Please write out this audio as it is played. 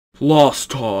Last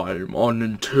time on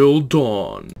Until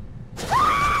Dawn.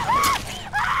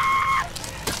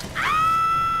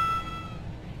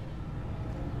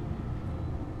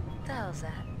 What the hell's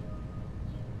that?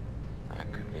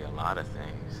 That could be a lot of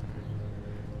things.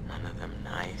 None of them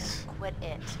nice. Quit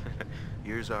it.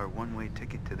 Here's our one-way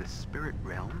ticket to the spirit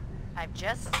realm. I've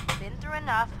just been through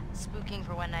enough spooking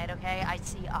for one night, okay? I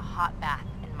see a hot bath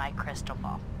in my crystal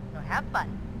ball. So have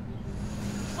fun.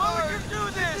 Well, we can do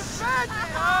this!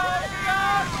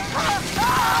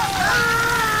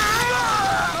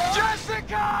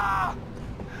 Jessica!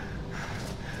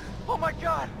 Oh my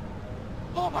god!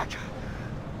 Oh my god!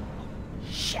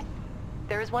 Shit.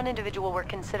 There is one individual we're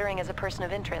considering as a person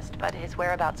of interest, but his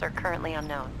whereabouts are currently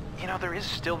unknown. You know, there is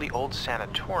still the old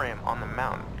sanatorium on the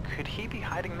mountain. Could he be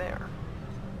hiding there?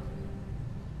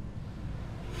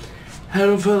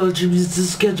 Hello fellow Gypsies, this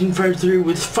is Catching53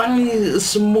 with finally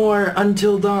some more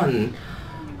Until Dawn.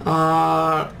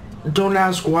 Don't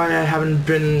ask why I haven't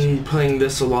been playing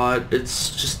this a lot,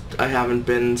 it's just I haven't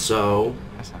been, so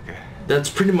That's not good. that's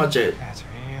pretty much it. That's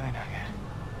really not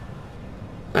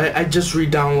good. I just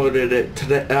re-downloaded it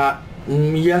today,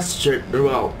 yesterday,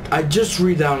 well, I just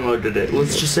re-downloaded it,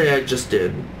 let's just say I just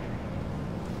did.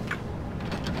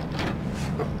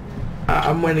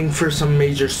 I'm waiting for some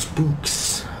major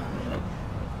spooks.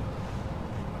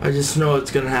 I just know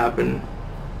it's gonna happen.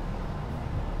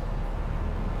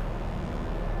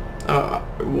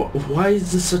 Why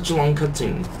is this such a long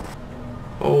cutscene?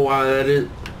 Oh wow, that is...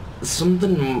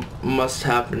 something must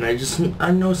happen.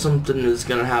 I know something is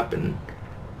gonna happen.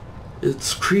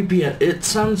 It's creepy, it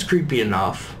sounds creepy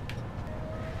enough.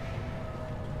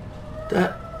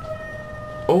 That...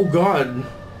 oh god.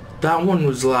 That one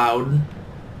was loud.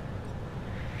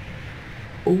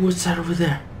 Oh, what's that over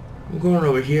there? I'm going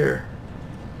over here.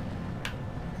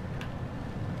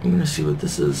 I'm gonna see what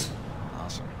this is.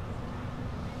 Awesome.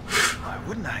 Why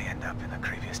wouldn't I end up in the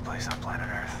creepiest place on planet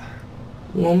Earth?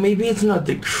 Well, maybe it's not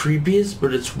the creepiest,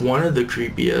 but it's one of the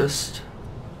creepiest.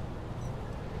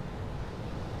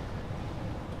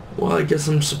 Well, I guess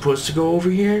I'm supposed to go over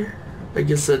here. I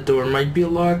guess that door might be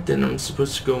locked and I'm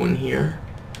supposed to go in here.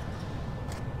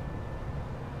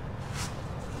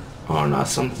 Oh no,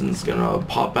 something's gonna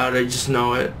pop out, I just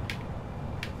know it.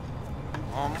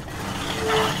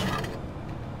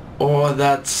 Oh,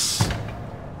 that's...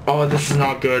 oh, this is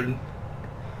not good.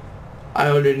 I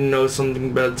already know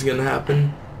something bad's gonna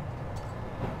happen.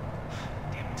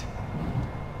 Damn it.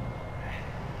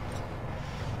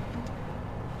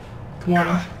 Come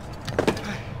on.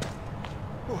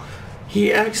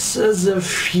 He acts as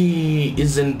if he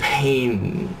is in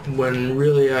pain, when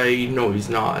really I know he's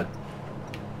not.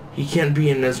 He can't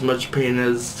be in as much pain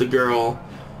as the girl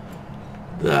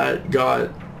that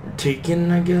got taken,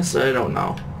 I guess? I don't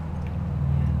know.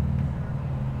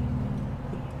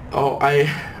 Oh, I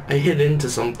hit into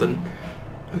something.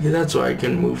 Okay, that's why I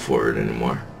couldn't move forward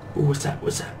anymore. Ooh, what's that?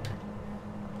 What's that?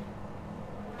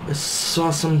 I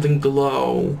saw something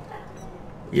glow.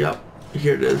 Yep,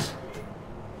 here it is.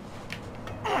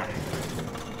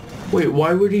 Wait,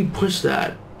 why would he push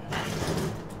that?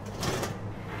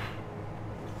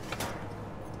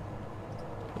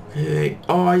 Okay.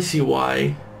 Oh, I see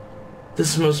why.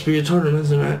 This must be a totem,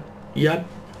 isn't it? Yep.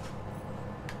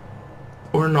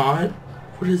 Or not.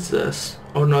 What is this?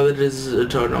 Oh no, that is a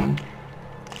totem.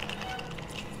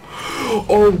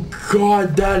 Oh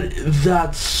god,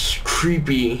 that's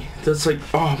creepy. That's like,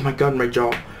 oh my god, my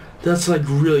jaw. That's like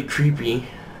really creepy.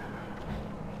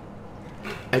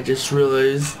 I just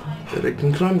realized that I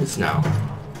can climb this now.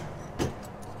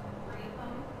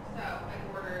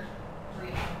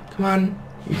 Come on,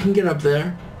 you can get up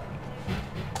there.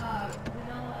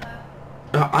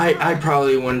 I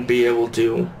probably wouldn't be able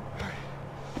to.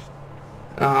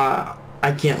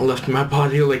 I can't lift my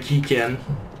body like he can.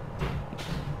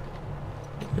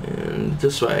 And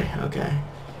this way, okay.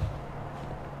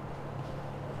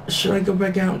 Should I go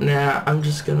back out? Nah, I'm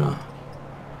just gonna...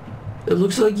 it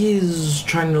looks like he's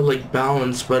trying to like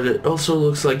balance, but it also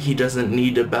looks like he doesn't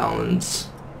need to balance.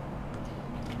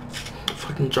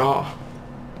 Fucking jaw.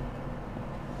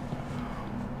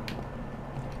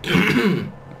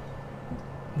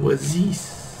 What's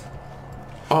this?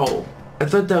 Oh, I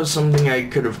thought that was something I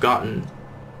could have gotten.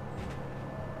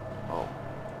 Oh.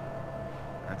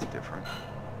 That's different.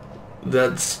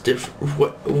 That's different.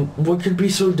 What could be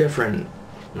so different?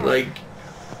 Like,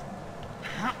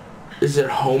 is it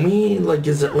homey? Like,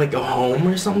 is it like a home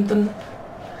or something?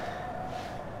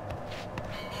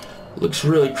 Looks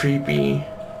really creepy.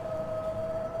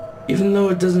 Even though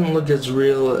it doesn't look as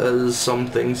real as some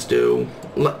things do.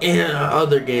 In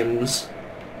other games.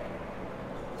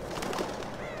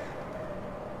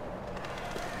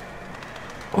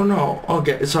 Oh no,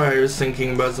 okay, sorry, I was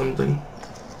thinking about something.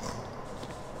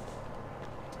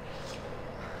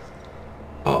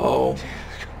 Uh-oh.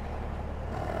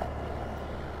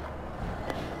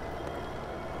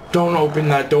 Don't open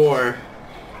that door.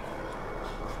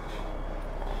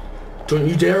 Don't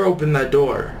you dare open that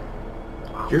door.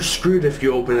 You're screwed if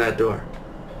you open that door.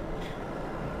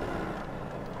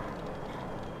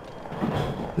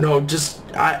 No, just,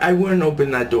 I wouldn't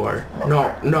open that door.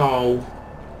 No, no.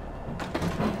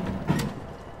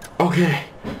 Okay.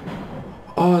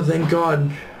 Oh, thank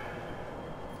God.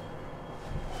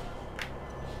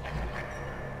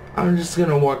 I'm just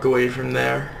gonna walk away from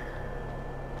there.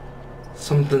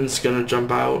 Something's gonna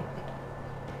jump out.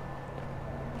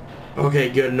 Okay,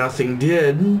 good. Nothing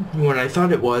did when I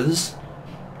thought it was.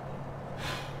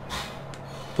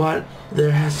 But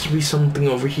there has to be something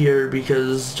over here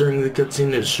because during the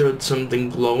cutscene it showed something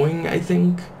glowing, I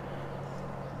think.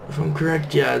 If I'm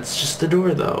correct, yeah, it's just the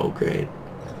door though. Great.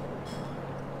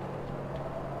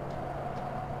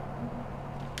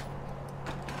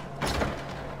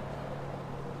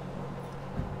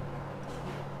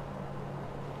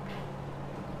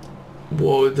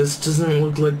 Whoa, this doesn't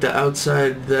look like the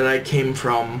outside that I came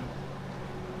from.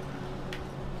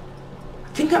 I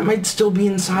think I might still be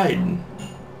inside.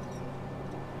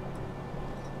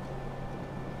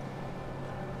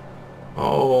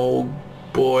 Oh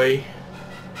boy.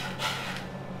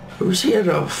 I wish he had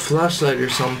a flashlight or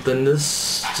something.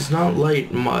 This does not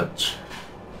light much.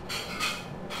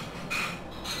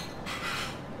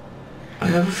 I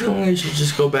have a feeling I should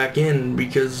just go back in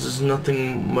because there's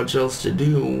nothing much else to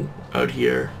do out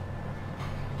here.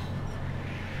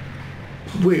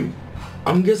 Wait,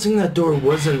 I'm guessing that door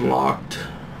wasn't locked.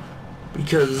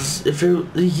 Because if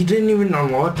he didn't even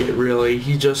unlock it really,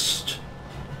 he just...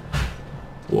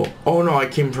 Well, oh no, I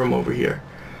came from over here.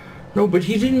 No, but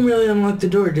he didn't really unlock the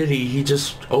door, did he? He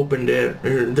just opened it.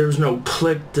 There was no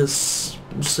click to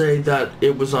say that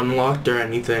it was unlocked or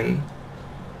anything.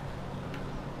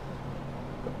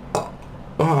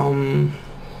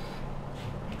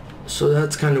 So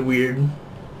that's kind of weird.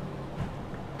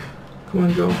 Come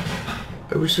on, go.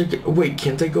 I wish I could... Wait,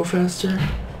 can't I go faster?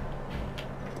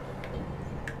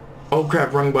 Oh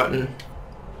crap, wrong button.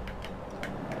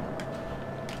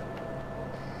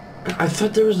 I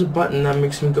thought there was a button that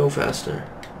makes me go faster.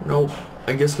 Nope,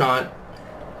 I guess not.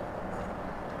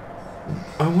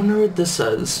 I wonder what this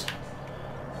says.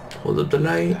 Hold up the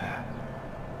light.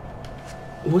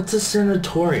 What's a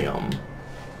sanatorium?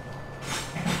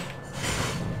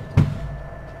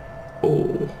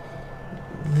 Oh.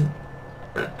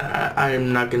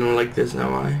 I'm not gonna like this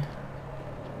now, am I?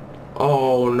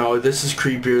 Oh no, this is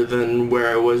creepier than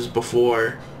where I was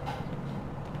before.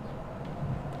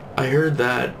 I heard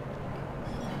that.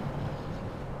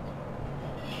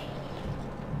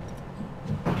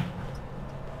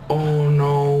 Oh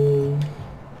no.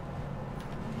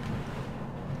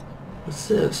 What's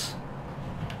this?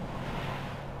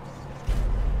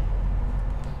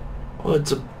 Oh,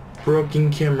 it's a broken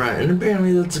camera, and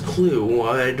apparently that's a clue.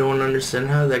 I don't understand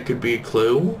how that could be a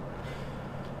clue.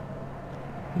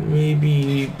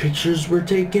 Maybe pictures were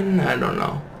taken? I don't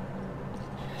know.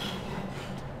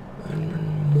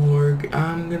 And morgue.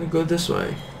 I'm gonna go this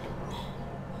way.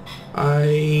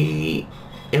 I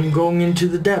am going into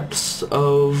the depths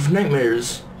of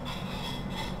nightmares.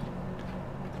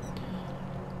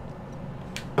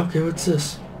 Okay, what's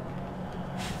this?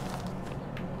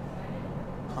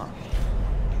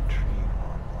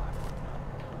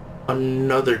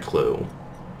 Another clue.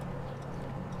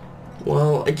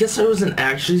 Well, I guess I wasn't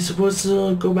actually supposed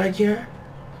to go back here.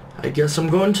 I guess I'm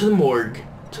going to the morgue.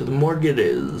 To the morgue it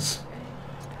is.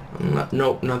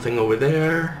 Nope, nothing over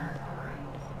there.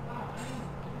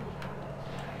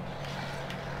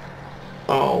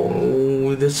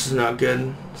 Oh, this is not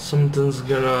good. Something's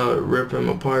gonna rip him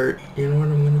apart. You know what?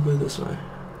 I'm gonna go this way.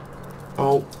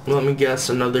 Oh, let me guess.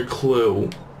 Another clue.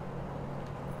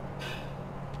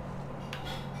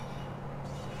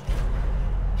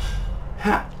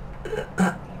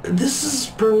 This is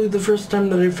probably the first time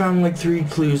that I found like 3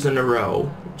 clues in a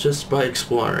row just by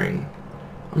exploring.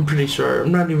 I'm pretty sure.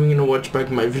 I'm not even gonna watch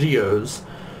back my videos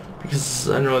because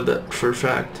I know that for a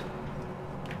fact.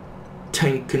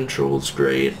 Tank control's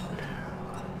great.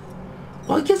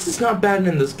 Well, I guess it's not bad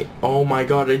in this game. Oh my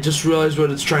god, I just realized what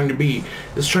it's trying to be.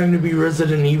 It's trying to be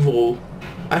Resident Evil.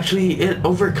 Actually, it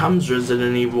overcomes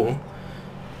Resident Evil.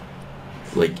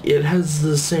 Like, it has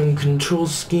the same control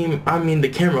scheme. I mean, the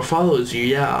camera follows you,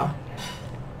 yeah.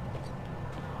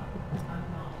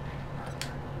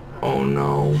 Oh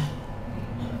no.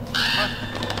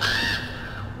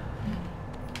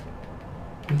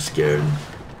 I'm scared.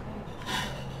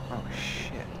 Oh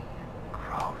shit.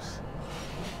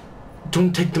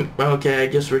 Don't take the... Okay, I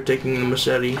guess we're taking the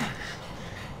machete.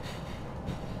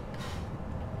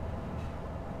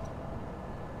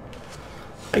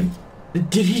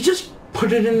 Did he just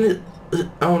put it in the...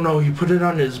 Oh no, he put it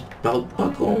on his belt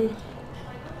buckle?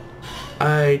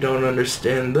 I don't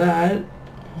understand that.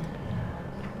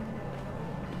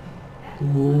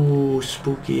 Ooh,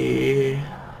 spooky.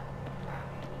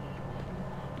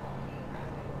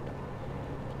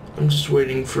 I'm just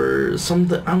waiting for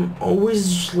something. I'm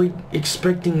always like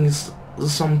expecting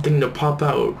something to pop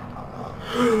out.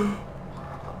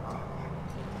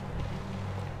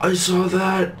 I saw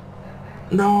that.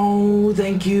 No,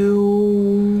 thank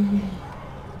you.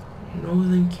 No,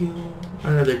 thank you.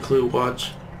 Another clue,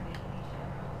 watch.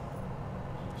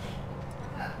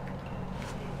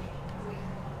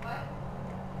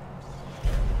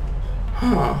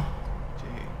 Huh. Gee,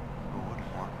 who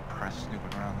wouldn't want press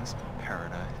snooping around this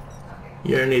paradise?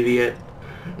 You're an idiot.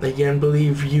 I can't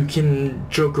believe you can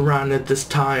joke around at this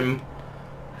time.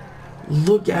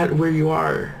 Look at where you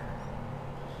are.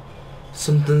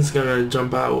 Something's gonna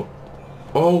jump out.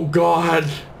 Oh God.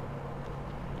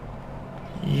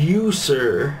 You,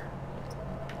 sir,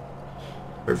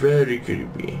 are very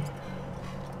creepy.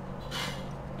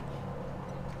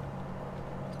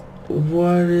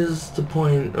 What is the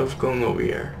point of going over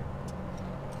here?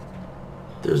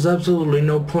 There's absolutely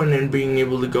no point in being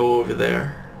able to go over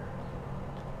there.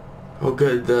 Oh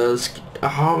good,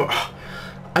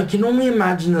 I can only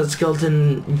imagine that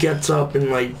skeleton gets up and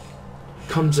like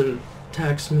comes and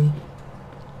attacks me.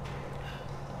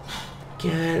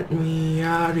 Get me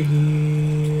out of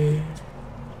here.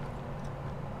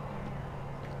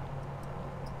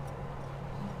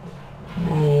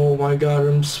 Oh my God,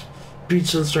 I'm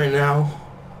speechless right now.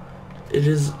 It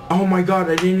is... Oh my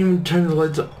God, I didn't even turn the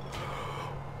lights up.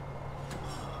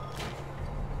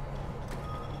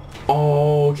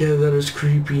 Oh, okay, that is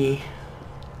creepy.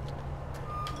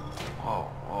 Whoa,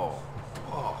 whoa,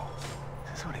 whoa.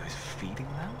 Is this what he was feeding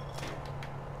them?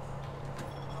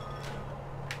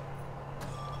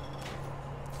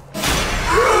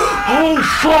 Oh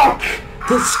fuck!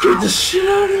 That scared the shit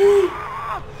out of me!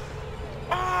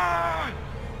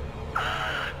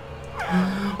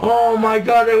 Oh my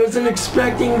God, I wasn't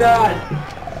expecting that!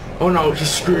 Oh no, he's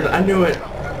screwed. I knew it.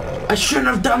 I shouldn't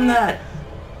have done that!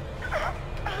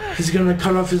 He's gonna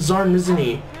cut off his arm, isn't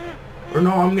he? Or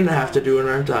no, I'm gonna have to do it,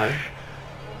 aren't I?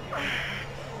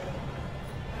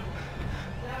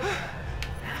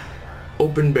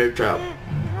 Open bear trap.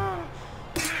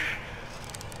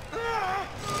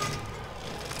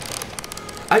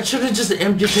 I should have just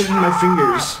amputated my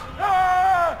fingers.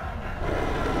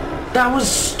 That was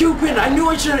stupid. I knew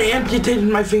I should have amputated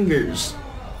my fingers.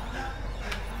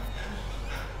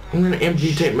 I'm gonna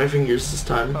amputate my fingers this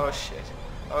time. Oh shit.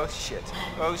 Oh shit.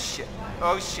 Oh shit.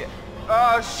 Oh shit.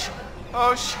 Oh shit.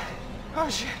 Oh shit. Oh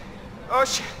shit. Oh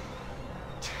shit.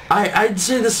 I'd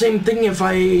say the same thing if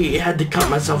I had to cut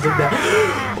myself like that.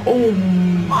 Oh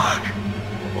my.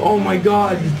 Oh my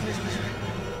God.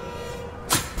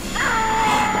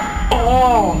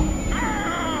 Oh.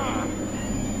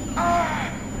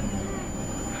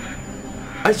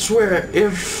 I swear,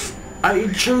 if I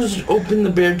chose to open the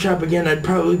bear trap again, I'd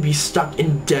probably be stuck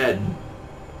and dead.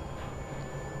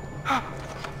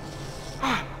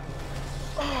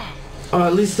 Oh,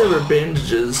 at least there were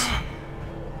bandages.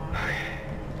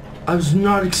 I was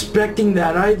not expecting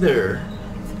that either.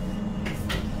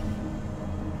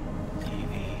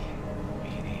 Eeny,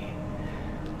 meeny,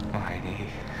 miny,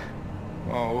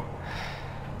 moe.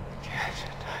 Catch a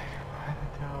tiger by the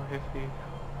toe if he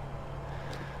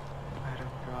let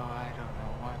him go. I don't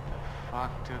know what the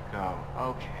fuck to go.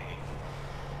 Okay.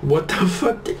 What the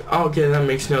fuck? Okay, that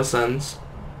makes no sense.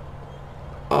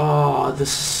 Oh, this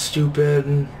is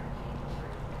stupid.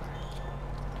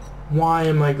 Why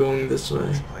am I going this way?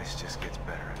 This place just gets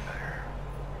better and better.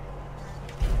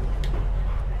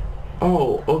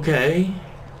 Oh, okay.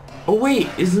 Oh wait,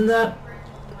 isn't that...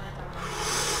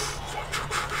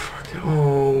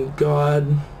 Oh God.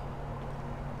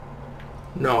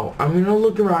 No, I'm gonna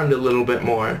look around a little bit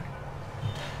more.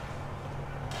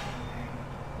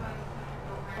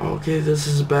 Okay, this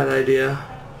is a bad idea.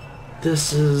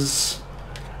 This is...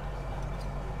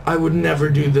 I would never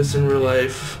do this in real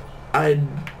life. I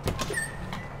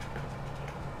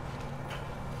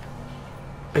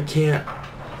can't.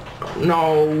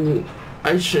 No,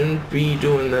 I shouldn't be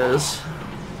doing this.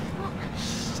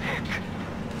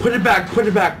 Put it back, put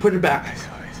it back, put it back.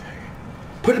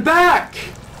 Put it back!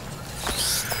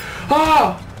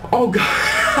 Oh! Oh God.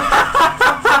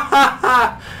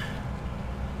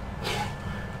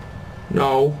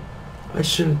 No, I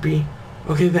shouldn't be.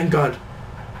 Okay, thank God.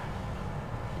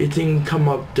 it didn't come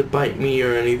up to bite me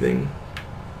or anything.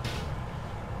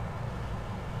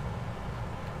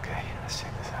 Okay, let's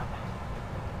check this out.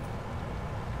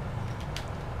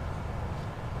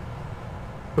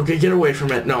 Okay, get away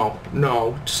from it. No,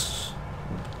 no, just...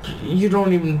 You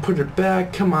don't even put it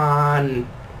back. Come on.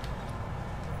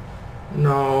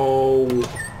 No.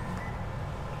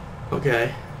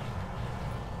 Okay.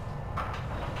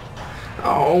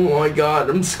 Oh my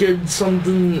god, I'm scared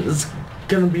something is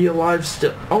gonna be alive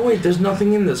still. Oh wait, there's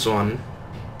nothing in this one.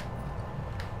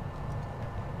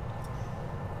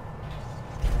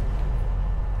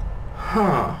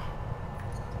 Huh.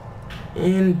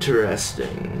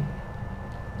 Interesting.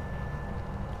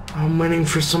 I'm waiting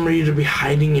for somebody to be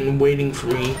hiding and waiting for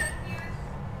me.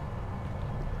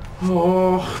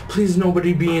 Oh, please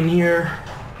nobody be in here.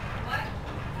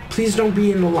 Please don't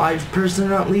be an alive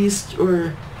person at least,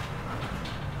 or...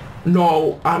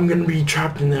 No, I'm gonna be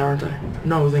trapped in there, aren't I?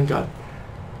 No, thank God.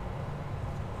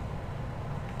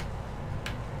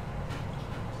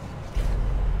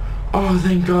 Oh,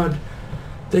 thank God.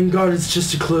 Thank God it's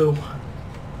just a clue.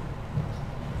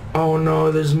 Oh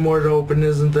no, there's more to open,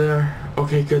 isn't there?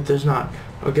 Okay, good, there's not.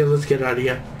 Okay, let's get out of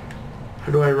here.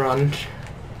 How do I run?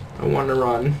 I want to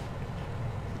run.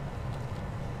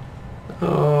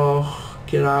 Oh,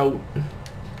 get out.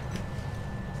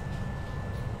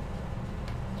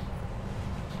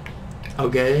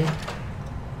 Okay.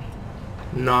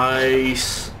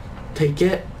 Nice. Take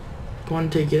it. Go on,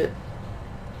 take it.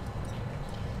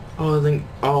 Oh, I think...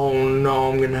 Oh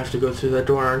no, I'm gonna have to go through that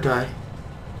door, aren't I?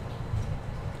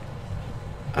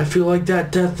 I feel like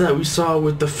that death that we saw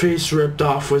with the face ripped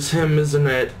off was him, isn't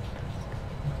it?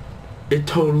 It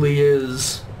totally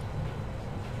is.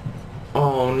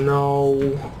 Oh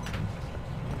no.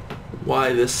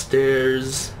 Why the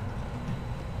stairs?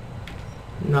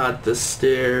 Not the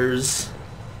stairs.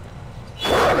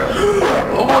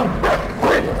 Oh!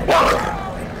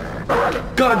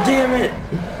 God damn it!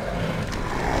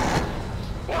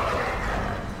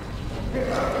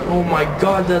 Oh my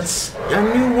god, that's... I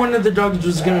knew one of the dogs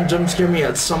was gonna jump scare me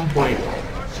at some point.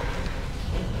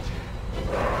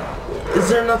 Is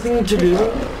there nothing to do?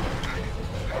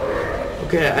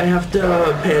 Okay, I have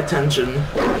to pay attention.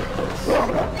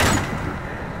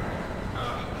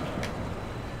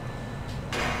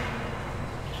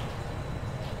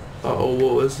 Uh-oh,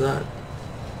 what was that?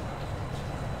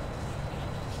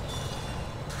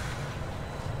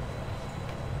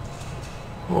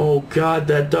 Oh god,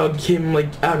 that dog came like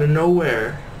out of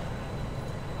nowhere.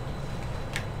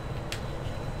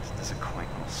 This is a quaint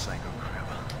little psycho crap.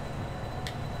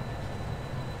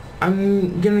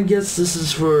 I'm gonna guess this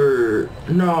is for...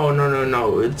 No, no, no,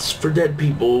 no. It's for dead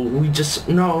people. We just...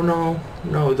 No, no,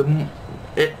 no.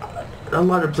 A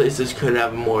lot of places could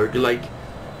have a morgue. Like,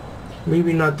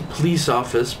 maybe not the police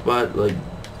office, but like,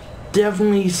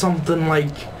 definitely something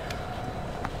like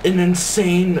an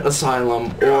insane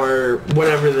asylum or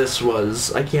whatever this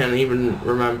was. I can't even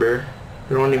remember.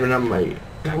 I don't even have my...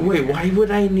 Wait, why would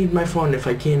I need my phone if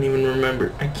I can't even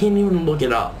remember? I can't even look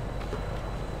it up.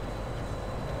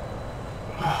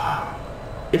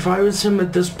 If I was him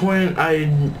at this point, I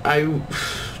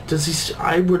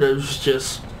would have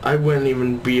just... I wouldn't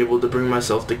even be able to bring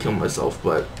myself to kill myself,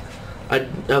 but I'd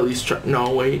at least try...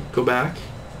 No, wait, go back.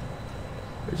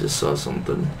 I just saw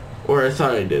something. Or I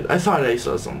thought I did. I thought I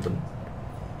saw something.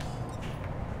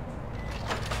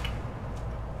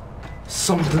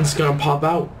 Something's gonna pop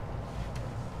out.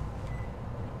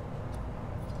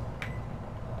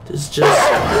 There's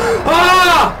just...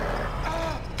 Ah!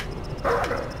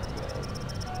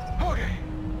 Okay.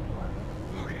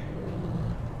 Okay.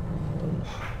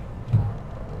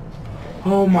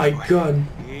 Oh my god.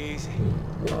 Easy.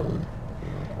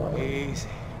 Easy.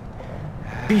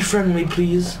 Be friendly,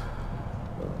 please.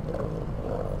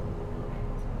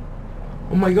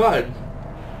 Oh my god.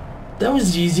 That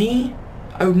was easy.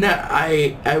 I would not...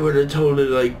 I would have totally,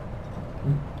 like,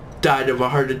 died of a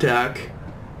heart attack.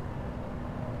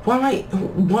 Why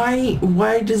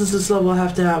does this level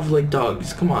have to have, like,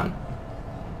 dogs? Come on.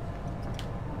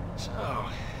 So,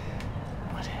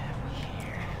 what have we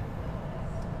here?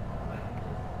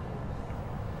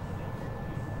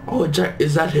 Oh,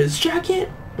 is that his jacket?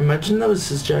 Imagine that was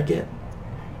his jacket.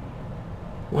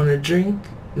 Want a drink?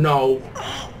 No.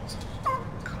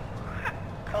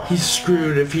 He's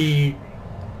screwed if he...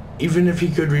 Even if he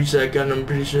could reach that gun, I'm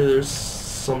pretty sure there's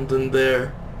something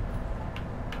there.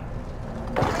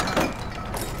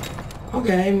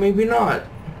 Okay, maybe not.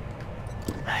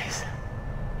 Nice.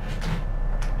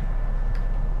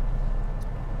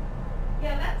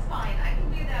 Yeah, that's fine. I can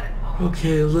do that at home.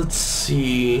 Okay, let's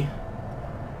see.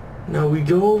 Now we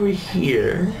go over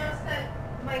here. Just that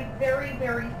my very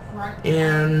very smart.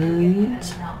 And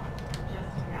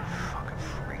Fucking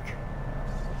freak.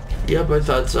 yep, I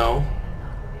thought so.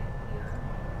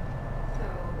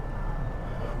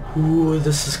 Ooh,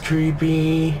 this is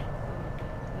creepy.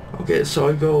 Okay,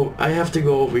 so I have to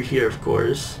go over here, of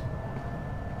course.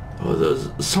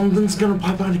 Oh, something's gonna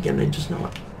pop out again, I just know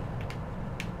it.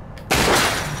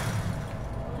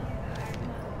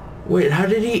 Wait, how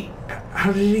did he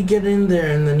get in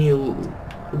there and then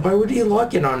why would he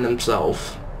lock it on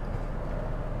himself?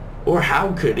 Or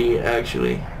how could he,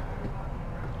 actually?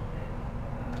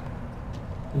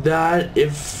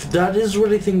 If that is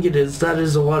what I think it is, that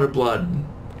is a lot of blood.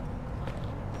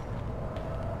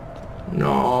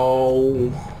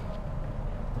 No.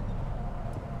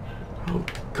 Oh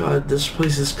god, this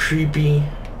place is creepy.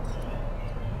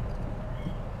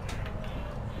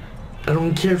 I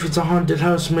don't care if it's a haunted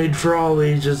house made for all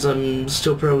ages, I'm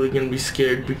still probably gonna be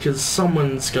scared because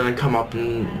someone's gonna come up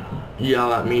and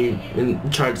yell at me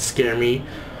and try to scare me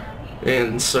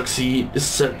and succeed.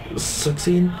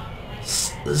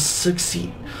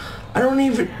 I don't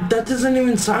even, that doesn't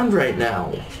even sound right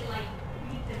now.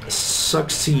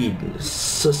 Succeed.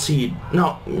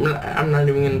 No, I'm not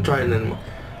even gonna try it anymore.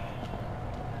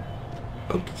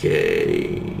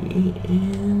 Okay,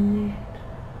 and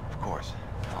Of course,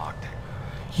 locked.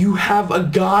 you have a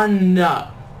gun.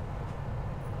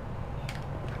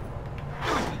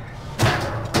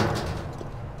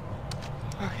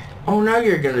 Oh, now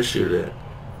you're gonna shoot it.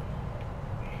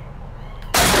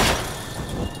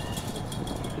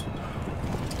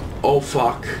 Oh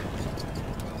fuck.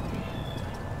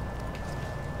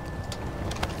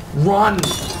 Run!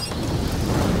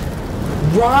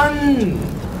 Run!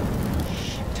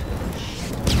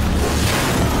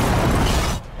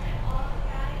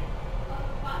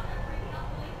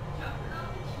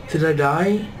 Did I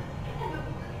die?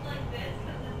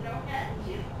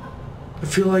 I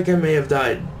feel like I may have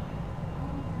died.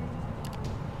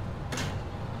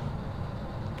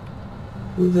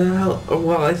 Who the hell? Oh,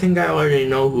 well, I think I already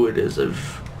know who it is.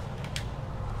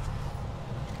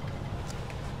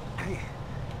 Hey,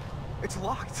 it's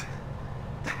locked.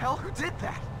 The hell? Who did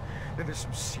that? Then there's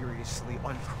some seriously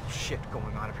uncool shit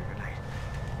going on up here tonight.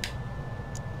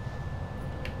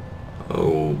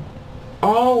 Oh.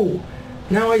 Oh!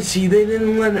 Now I see. He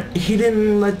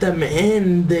didn't let them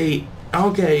in.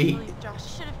 Okay.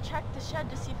 Josh should have checked the shed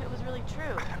to see if it was really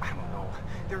true. I don't know.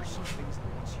 There are some things that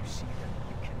once you see them,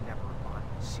 you can never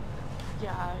unsee them.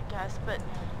 Yeah, I guess, but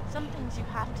some things you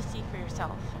have to see for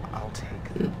yourself. I'll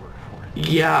take the word for it.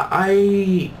 Yeah,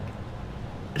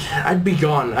 I'd be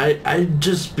gone. I'd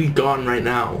just be gone right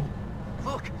now.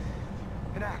 Look!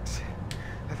 An axe.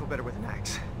 I feel better with an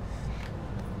axe.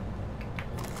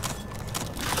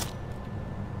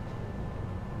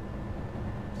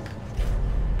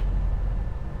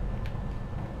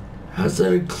 How's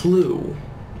that a clue?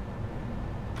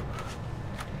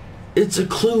 It's a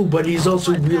clue, but he's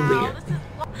also What wielding now? it. This is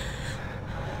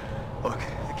Look,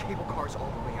 the cable car's all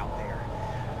the way out there.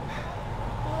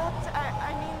 well,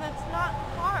 I mean, that's not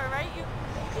far, right? You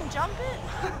can jump it?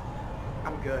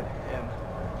 I'm good,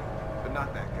 but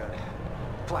not that good.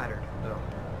 Flattered, though.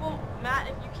 Well, Matt,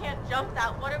 if you can't jump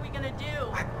that, what are we gonna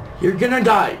do? You're gonna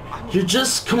die. You're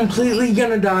just completely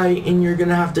gonna die, and you're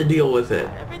gonna have to deal with it.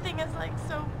 Everything is like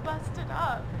so busted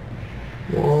up.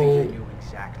 I Whoa. think they knew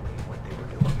exactly what they were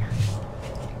doing.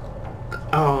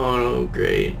 Oh,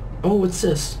 great. Oh, what's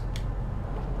this?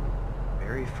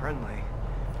 Very friendly.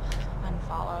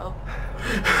 Unfollow.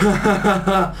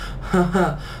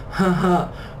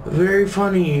 Very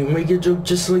funny. You make a joke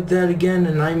just like that again,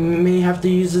 and I may have to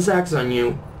use this axe on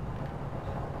you.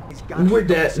 He's got We're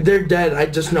dead. They're dead. I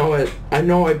just know it. I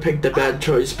know I picked a bad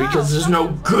choice because there's no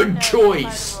good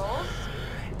choice.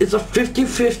 It's a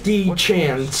 50-50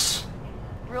 chance.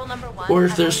 Rule number 1. Or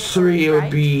if there's 3, it would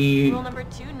be Rule number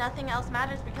 2, nothing else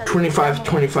matters because 25,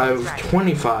 25, right.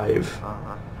 25.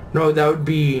 Uh-huh. No, that would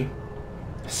be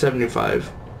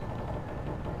 75.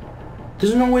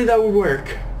 There's no way that would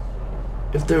work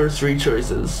if there were 3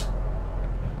 choices.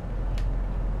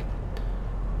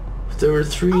 If there were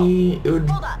 3, it would...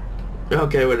 Hold up.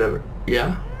 Okay, whatever.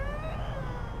 Yeah?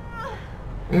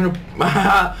 I'm gonna...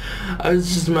 I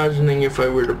was just imagining if I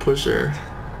were to push her.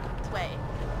 Wait.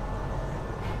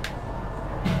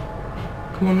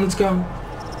 Come on, let's go.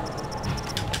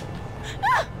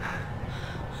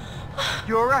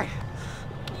 You alright?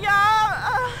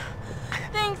 Yeah,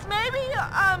 thanks. Maybe,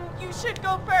 you should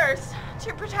go first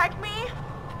to protect me.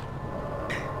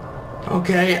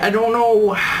 Okay, I don't know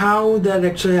how that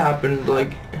actually happened,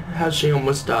 like, how she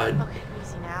almost died. Okay,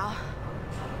 easy now.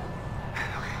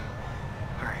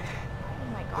 Alright. Oh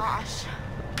my gosh.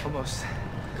 Almost.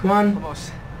 Come on.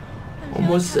 Almost.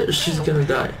 Almost there. She's gonna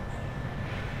die.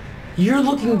 You're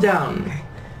looking down.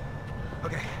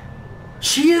 Okay.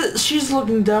 She's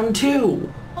looking down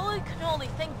too. Holy cannoli,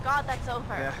 thank God that's over.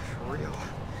 Yeah, for real.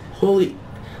 Holy.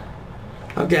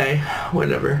 Okay,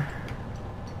 whatever.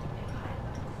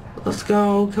 Let's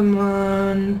go, come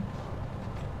on.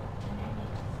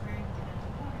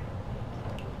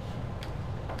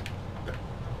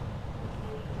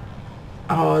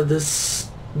 Oh, this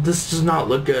does not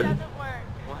look It good. doesn't work.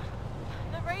 What?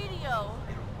 The radio.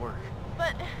 It'll work.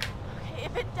 But, okay,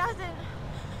 if it doesn't,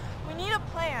 we need a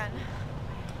plan.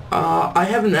 I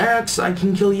have an axe. I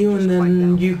can kill you and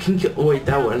then you can kill... Wait,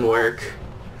 that wouldn't work.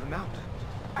 The mountain.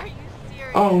 Are you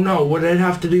serious? Oh no, what I'd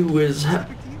have to do is... Big deal.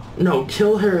 No,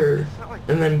 kill her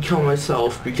and then kill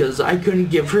myself because I couldn't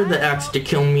give her the axe to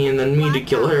kill me and then me to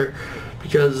kill her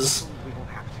because... We won't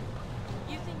have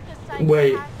to. You think the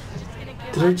Wait, psychopath is just gonna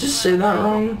give did I up just on say that us?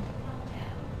 wrong?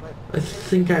 I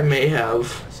think I may have.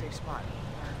 A safe spot.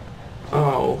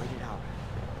 Oh. Wait it out.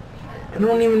 I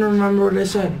don't even remember what I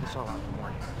said. This all out in the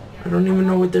morning. I don't even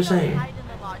know what they're Go saying. hide in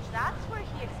the lodge. That's where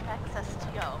he expects us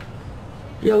to go.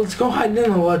 Yeah, let's go hide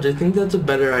in the lodge. I think that's a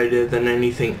better idea than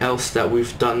anything else that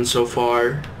we've done so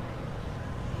far.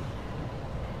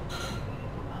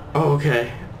 Oh,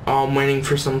 okay. Oh, I'm waiting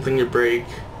for something to break.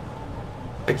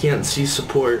 I can't see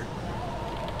support.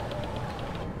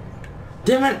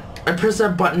 Damn it! I pressed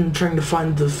that button trying to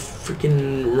find the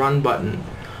freaking run button.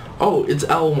 Oh, it's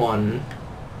L1.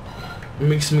 It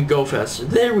makes me go faster.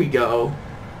 There we go.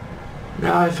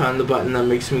 Now I found the button that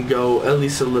makes me go at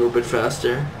least a little bit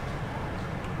faster.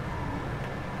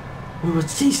 Wait,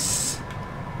 what's this?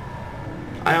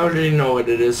 I already know what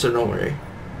it is, so don't worry.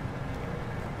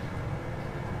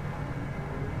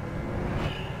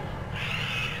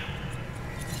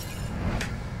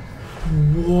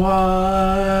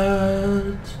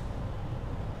 What?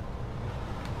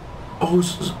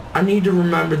 Oh, I need to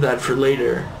remember that for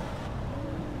later.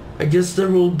 I guess there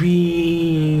will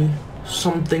be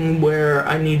something where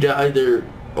I need to either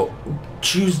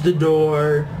choose the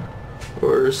door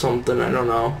or something, I don't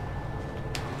know.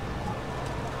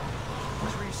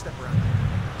 Watch where you step around.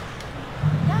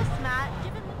 Yes, Matt.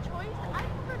 Given the choice, I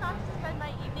prefer not to spend my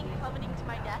evening plummeting to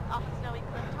my death off a snowy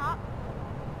cliff top.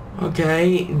 Okay,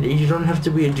 you don't have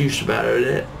to be a douche about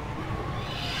it.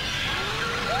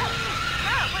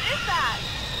 Matt, what is that?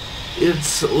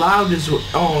 It's loud as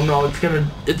oh no,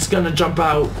 it's gonna jump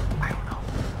out. I don't know.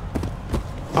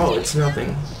 Oh, it's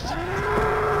nothing.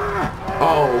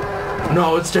 Oh,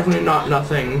 no, it's definitely not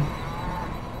nothing.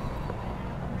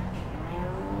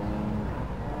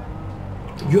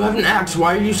 You have an axe,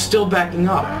 why are you still backing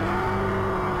up?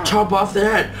 Chop off the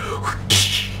head.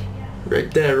 Right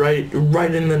there,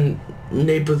 right in the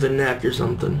nape of the neck or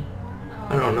something.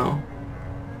 I don't know.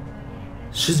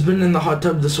 She's been in the hot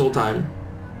tub this whole time.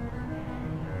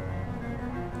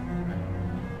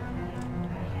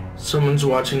 Someone's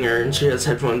watching her and she has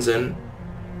headphones in.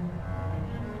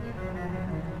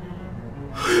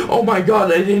 Oh my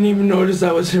god, I didn't even notice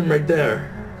that was him right there.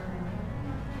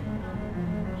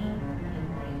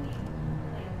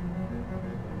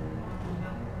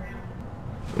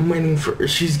 I'm waiting for her.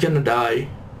 She's gonna die.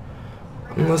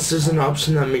 Unless there's an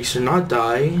option that makes her not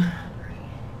die.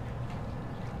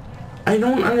 I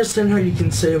don't understand how you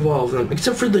can save all of them.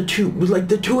 Except for the two. Like,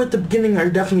 the two at the beginning are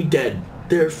definitely dead.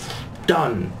 They're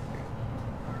done.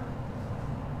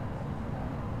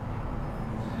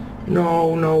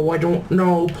 No, I don't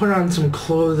know. Put on some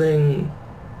clothing.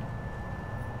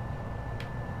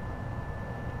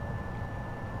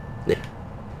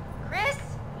 Chris?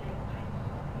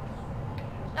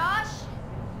 Josh?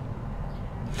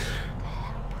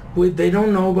 Wait, they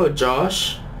don't know about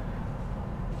Josh?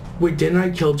 Wait, didn't I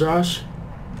kill Josh?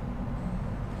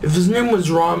 If his name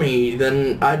was Rami,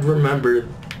 then I'd remember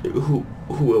who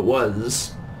it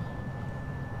was.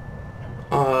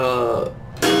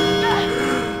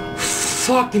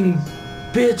 Fucking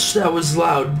bitch, that was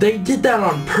loud. They did that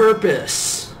on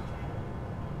purpose.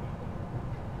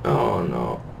 Oh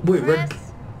no. Wait, Chris? red.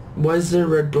 Why is there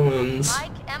red balloons?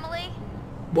 Mike? Emily?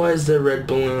 Why is there red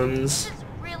balloons? This is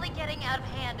really getting out of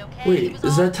hand, okay? Wait, It was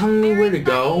is all that telling me very where to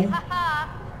go? funny.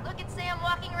 Haha. Look at Sam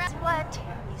walking around. What?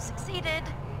 You succeeded.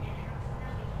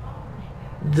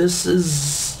 This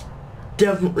is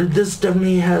definitely. This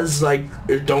definitely has like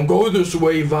 "don't go this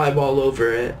way" vibe all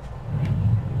over it.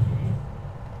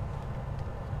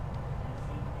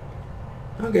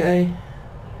 Okay.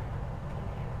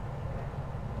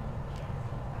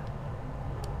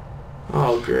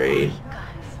 Oh great.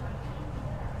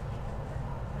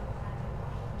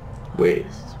 Wait.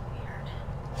 This is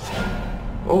weird.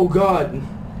 Oh god.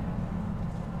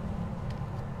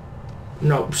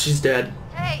 Nope, she's dead.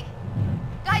 Hey,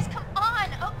 guys, come on.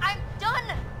 Oh, I'm done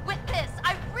with this.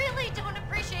 I really don't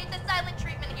appreciate the silent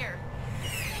treatment here.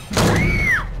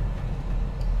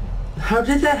 How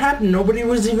did that happen? Nobody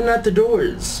was even at the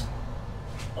doors.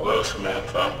 Hello,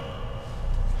 Samantha.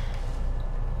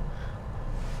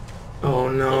 Oh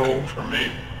no. Looking for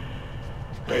me?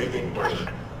 Bathing bird.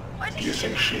 Do you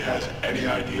think she has any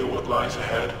idea what lies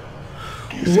ahead?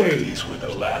 Do you think these were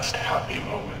the last happy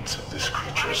moments of this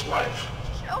creature's life?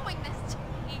 Showing this to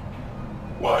me.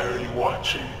 Why are you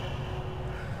watching?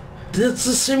 That's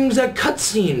the same exact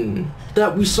cutscene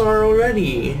that we saw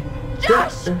already.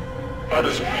 Josh! How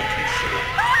does it make you feel?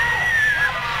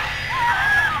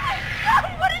 God,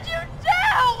 what did you do?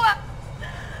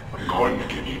 I'm going to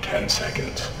give you 10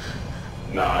 seconds.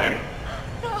 9,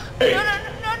 No, 8,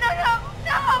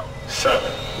 no.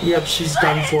 7. Yep, she's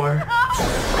done for.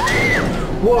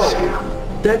 Whoa,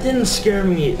 that didn't scare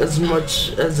me as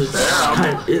much as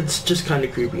it's just kind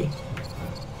of creepy.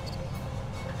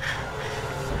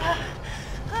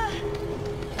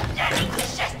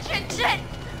 Shit.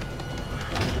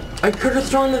 I could have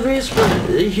thrown the vase, but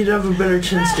he'd have a better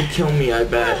chance to kill me, I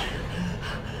bet.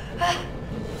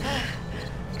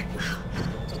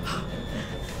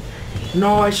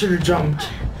 No, I should have jumped.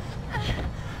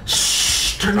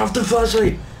 Shh, turn off the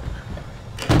flashlight.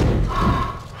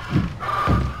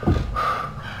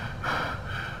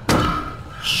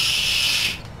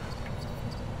 Shh.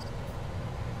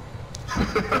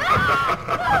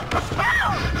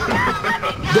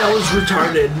 That was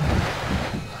retarded.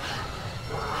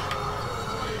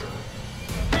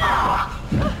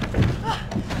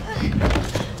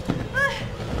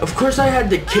 Of course I had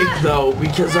to kick though,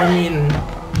 because I mean,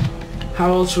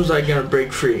 how else was I gonna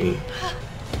break free?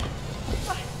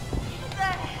 What the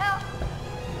hell?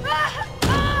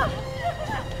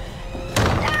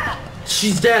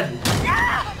 She's dead.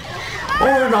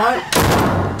 Or not.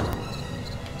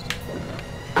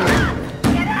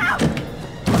 Get out!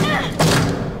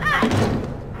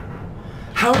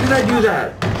 How did I do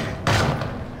that?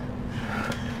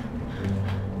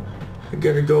 I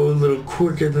gotta go a little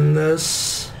quicker than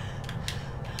this.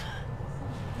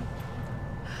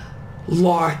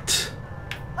 Locked.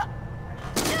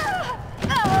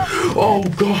 Oh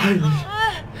god.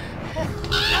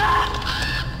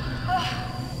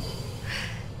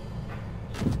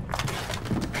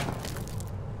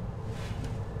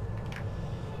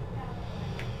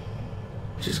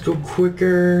 Just go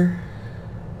quicker.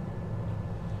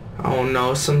 Oh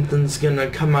no, something's gonna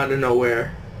come out of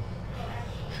nowhere.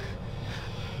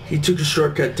 He took a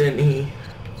shortcut, didn't he?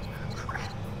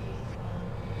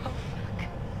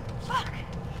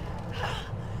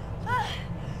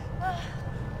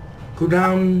 Go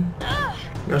down.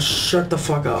 Now shut the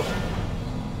fuck up.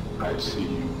 I see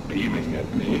you beaming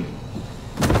at me.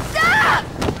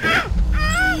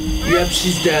 Yep,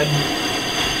 she's dead.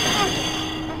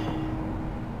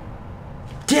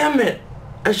 Damn it!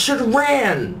 I should have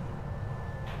ran!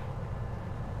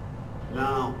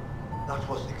 Now, that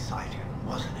was exciting,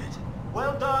 wasn't it?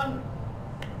 Well done!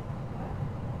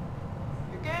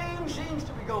 Your game seems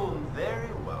to be going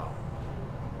very well.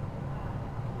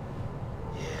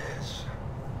 Yes.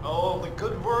 All the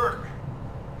good work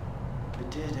you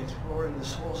did exploring the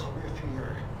source of your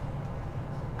fear.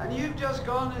 And you've just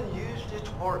gone and used it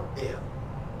for ill.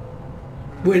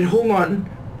 Wait, hold on.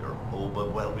 Your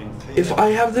overwhelming fear. If I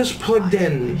have this plugged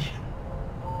in,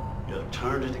 you have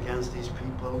turned it against these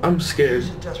people. I'm scared. Use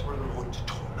it desperately to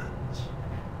torment.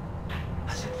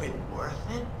 Has it been worth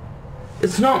it?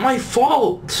 It's not my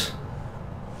fault.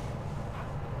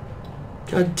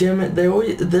 God damn it!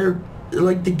 They're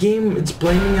like the game. It's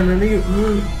blaming underneath.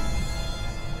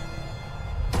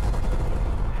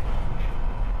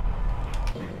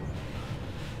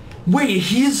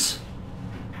 Wait,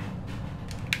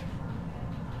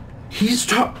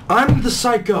 I'm the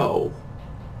psycho.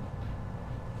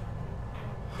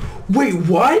 Wait,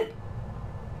 what?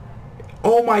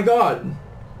 Oh my god.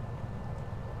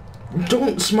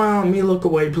 Don't smile at me, look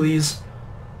away, please.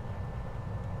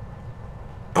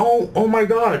 Oh my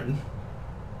god.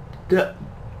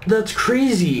 That's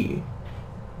crazy.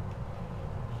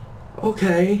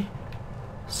 Okay.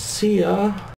 See ya.